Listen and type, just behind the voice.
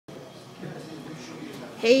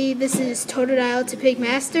Hey, this is Totodile to Pig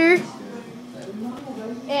Master.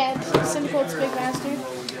 And Simple to Pig Master.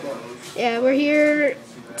 Yeah, we're here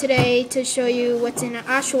today to show you what's in an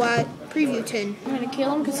Oshawott preview tin. I'm gonna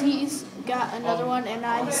kill him because he's got another one and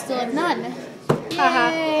I still have none.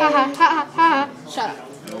 Haha, haha, haha, haha. Shut up.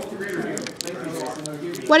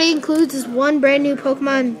 What it includes is one brand new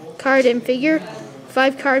Pokemon card and figure,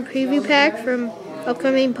 5-card preview pack from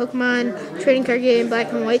upcoming Pokemon trading card game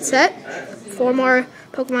Black and White set, 4 more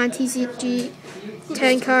Pokemon TCG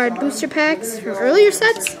 10-card booster packs from earlier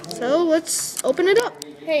sets. So let's open it up.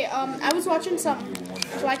 Hey, I was watching some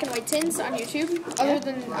Black and White Tins on YouTube, other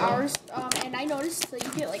than ours, and I noticed that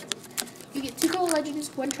you get 2 Gold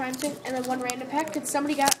Legends, 1 Triumphant, and then 1 random pack, because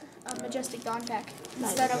somebody got a Majestic Dawn pack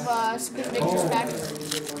instead of a Spin Victor's pack.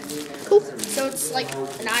 Cool. So it's like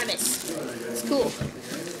anonymous. It's cool.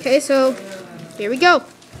 Okay, so here we go.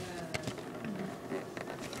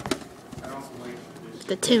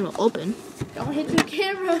 The tin will open. Don't hit the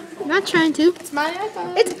camera. I'm not trying to. It's my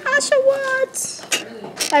iPhone. It's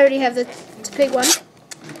Oshawott. I already have the Pig one.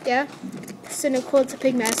 Yeah. Cynical to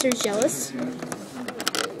Pig Master is jealous.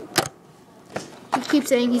 He keeps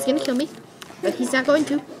saying he's gonna kill me, but he's not going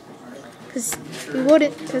to. Because he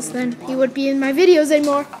wouldn't, because then he would be in my videos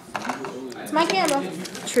anymore. It's my camera.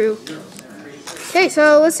 True. Okay,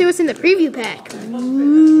 so let's see what's in the preview pack.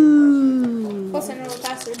 Ooh. Plus I know the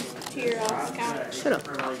password to your account. Shut up.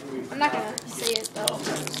 I'm not gonna say it though.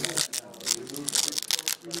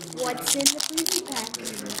 What's in the preview pack?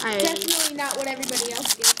 Definitely not what everybody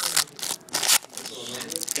else gets.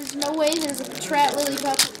 There's no way there's a Trat Lily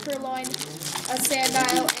Pup Purloin, a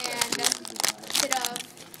Sandile, and a bit of...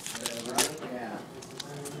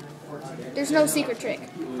 There's no secret trick.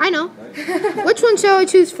 I know. Which one shall I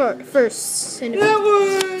choose first? That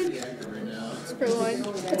one! It's Purloin.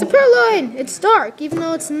 It's a Purloin. It's dark, even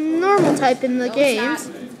though it's normal type in the games.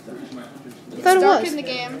 It's I thought it dark was. in the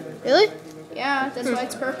game. Really? Yeah, that's why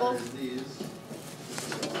it's purple.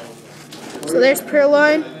 So there's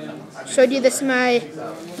Purloin. Showed you this in my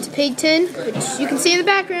Pig tin, which you can see in the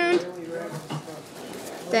background.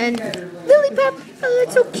 Then Lillipup. Oh,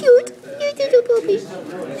 it's so cute. You little puppy.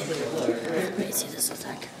 Let me see this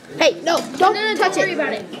attack. Hey, no, don't touch worry it.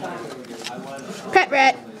 about it. Pet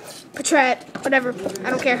rat, Patrat, whatever. I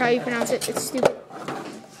don't care how you pronounce it. It's stupid.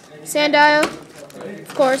 Sandile,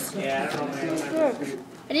 of course. I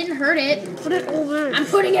didn't hurt it. Put it over. I'm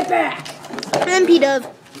putting it back. And P-Dove.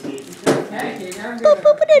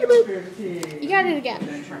 You got it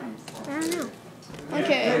again. I don't know.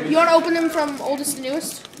 Okay. You want to open them from oldest to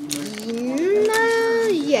newest?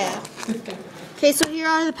 Yeah. Okay, so here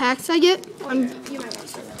are the packs I get. You might want to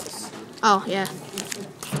start with this. Oh, yeah.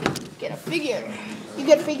 Get a figure. You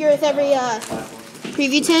get a figure with every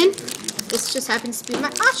preview tin. This just happens to be my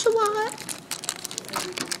Oshawott.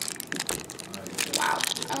 Wow.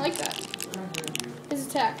 I like that. His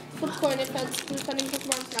attack. Flip coin if defending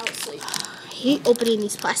Pokemon is now asleep. I hate opening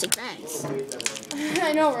these plastic bags.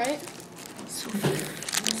 I know, right? So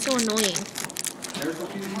annoying.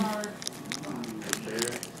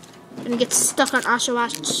 And get stuck on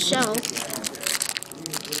Oshawott's shell.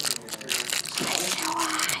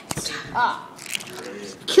 Ah.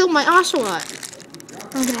 Kill my Oshawott.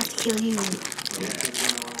 I'm gonna have to kill you.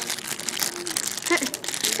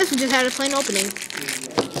 Guess we just had a plain opening.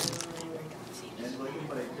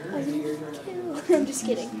 I'm just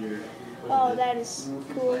kidding. Oh, that is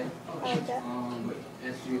cool. I like that.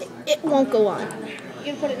 It won't go on. You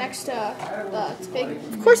gonna put it next to Pig?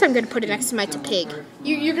 Of course I'm gonna put it next to my Pig.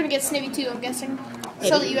 You're gonna get Snivy too, I'm guessing. Maybe.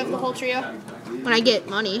 So that you have the whole trio? When I get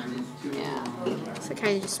money. Yeah. So I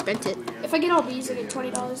kind of just spent it. If I get all B's, I get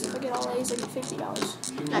 $20. If I get all A's, I get $50.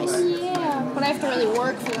 Nice. Yeah, but I have to really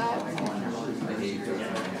work for that.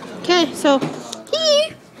 Okay, so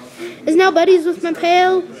he is now buddies with my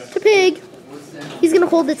pal Pig. He's gonna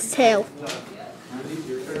hold its tail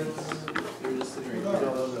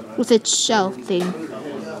with its shell thing.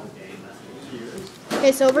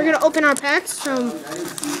 Okay, so we're gonna open our packs from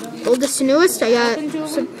oldest to newest. I got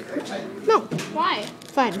some. No, Why?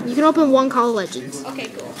 fine. You can open 1 Call of Legends. Okay,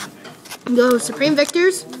 cool. Go Supreme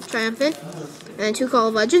Victors, Triumphant, and then 2 Call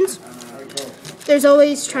of Legends. There's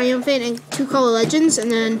always Triumphant and 2 Call of Legends,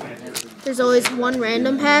 and then there's always 1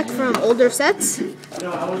 random pack from older sets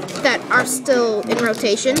that are still in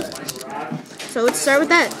rotation. So let's start with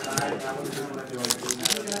that.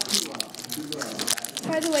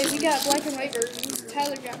 By the way, we got black and white versions.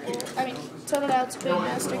 Tyler got both. I mean, Totodile to Pig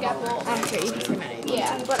Master got both. I'm sure you can find it.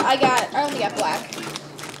 Yeah, but I only got black.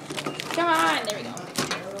 Come on, there we go.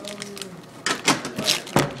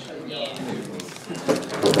 Yeah.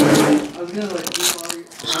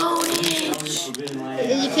 Ponage!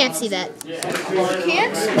 You can't see that. You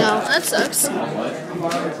can't? No. That sucks.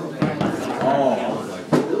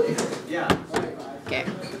 Okay.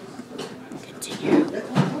 Continue.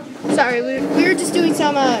 Sorry, we were just doing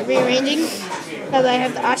some rearranging. Now that I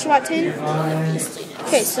have the Oshawott tin.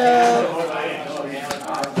 Okay, so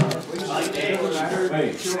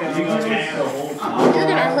You're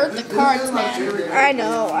gonna hurt the cards, man. I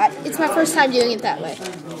know it's my first time doing it that way.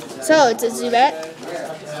 So it's a Zubat,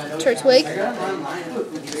 Turtwig,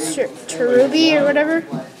 Cherubi or whatever,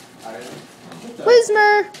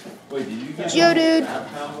 Whismur, Geodude,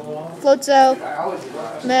 Floatzel,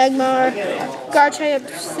 Magmar, Garchomp,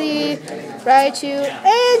 Raichu,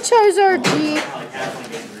 and Charizard G.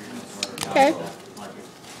 Okay.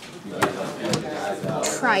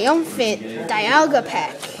 Triumphant Dialga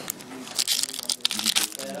pack.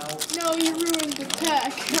 No, you ruined the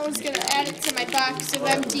pack. I was gonna add it to my box of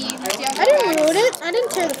empty. I didn't ruin it. I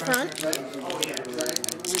didn't tear the front.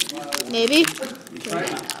 Maybe.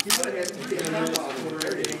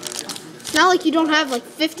 It's not like you don't have like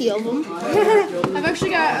 50 of them. I've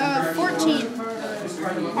actually got 14.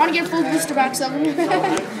 I want to get a full booster box of them.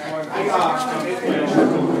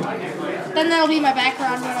 Then that'll be my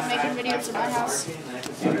background when I'm making videos in my house.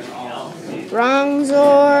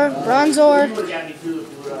 Bronzor,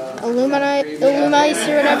 Illumise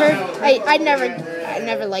or whatever. I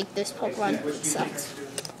never liked this Pokemon. It sucks.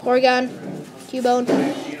 Porygon, Cubone,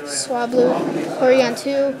 Swablu, Porygon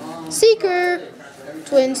 2, Seeker,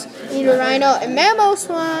 Twins, Nidorino, and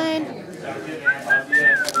Mamoswine.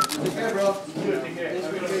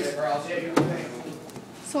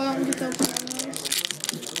 So I don't get those.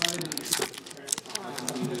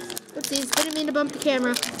 Oopsies, didn't mean to bump the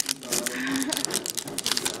camera.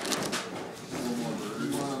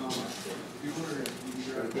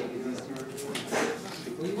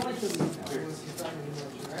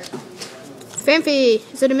 Fanfi,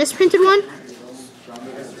 is it a misprinted one?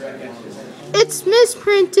 It's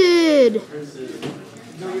misprinted!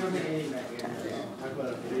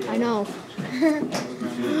 I know.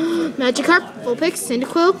 Magikarp, Vulpix,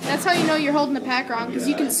 Cyndaquil, That's how you know you're holding the pack wrong, because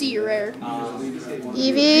you can see your rare.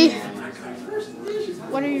 Eevee,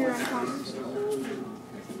 What are your uncommons?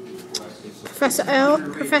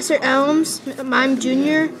 Professor Elms, Mime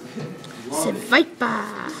Jr.,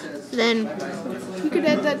 Sevipa. Then You could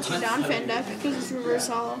add that to your non-fan deck, because it's reverse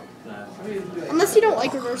hollow. Unless you don't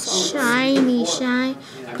like reverse hollow.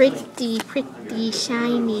 pretty,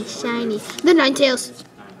 shiny. The Ninetales.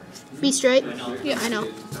 Beast, right? Yeah, I know.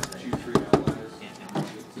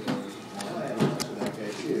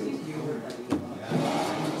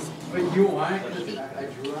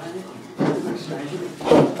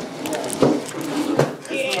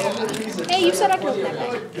 Hey, you said I could open that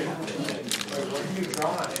pack.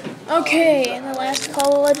 Okay, and the last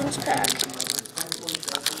Call of Legends pack.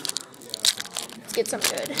 Let's get some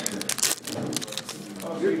good.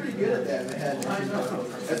 You're pretty good at that, man. I know.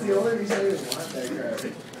 That's the only reason I even want that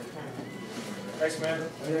card. Thanks, man.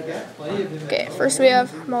 Okay, first we have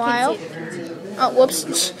Mawile. Oh,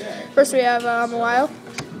 whoops. First we have Mawile,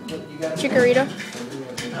 Chikorita,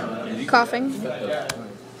 Coughing,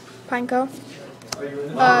 Pineco,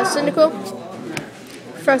 Cyndaquil,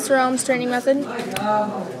 Professor Elm's Training Method,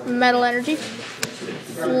 Metal Energy,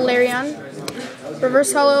 Flareon,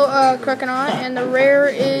 Reverse Hollow Croconaw, and the rare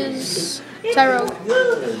is Tyrogue.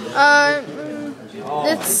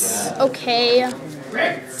 It's okay.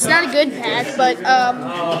 It's not a good pack, but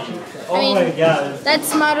I mean,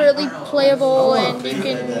 that's moderately playable, and you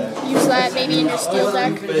can use that maybe in your steel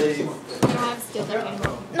deck. I don't have a steel deck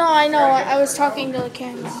anymore. No, I know. I was talking to the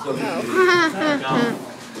camera. Oh.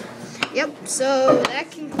 Yep, so that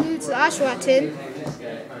concludes the Oshawott tin.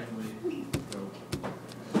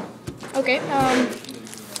 Okay,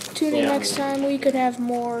 tune in next time. We could have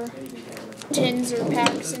more tins or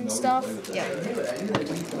packs and stuff. Yep.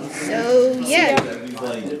 So, yeah.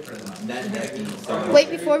 Wait,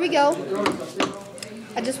 before we go,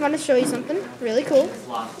 I just want to show you something really cool.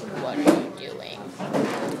 What are you doing?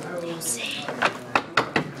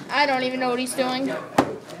 I don't even know what he's doing.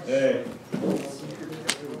 Hey.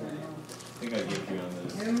 I think I get you on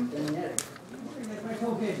this.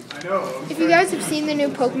 If you guys have seen the new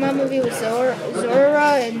Pokemon movie with Zora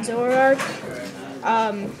and Zoroark,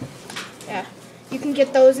 yeah, you can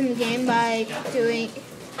get those in the game by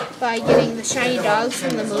getting the shiny dogs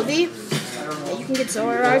from the movie. You can get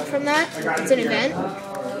Zoroark from that. It's an event.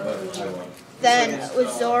 Then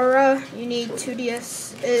with Zora, you need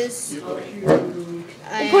 2DS's.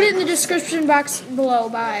 We'll put it in the description box below.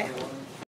 Bye.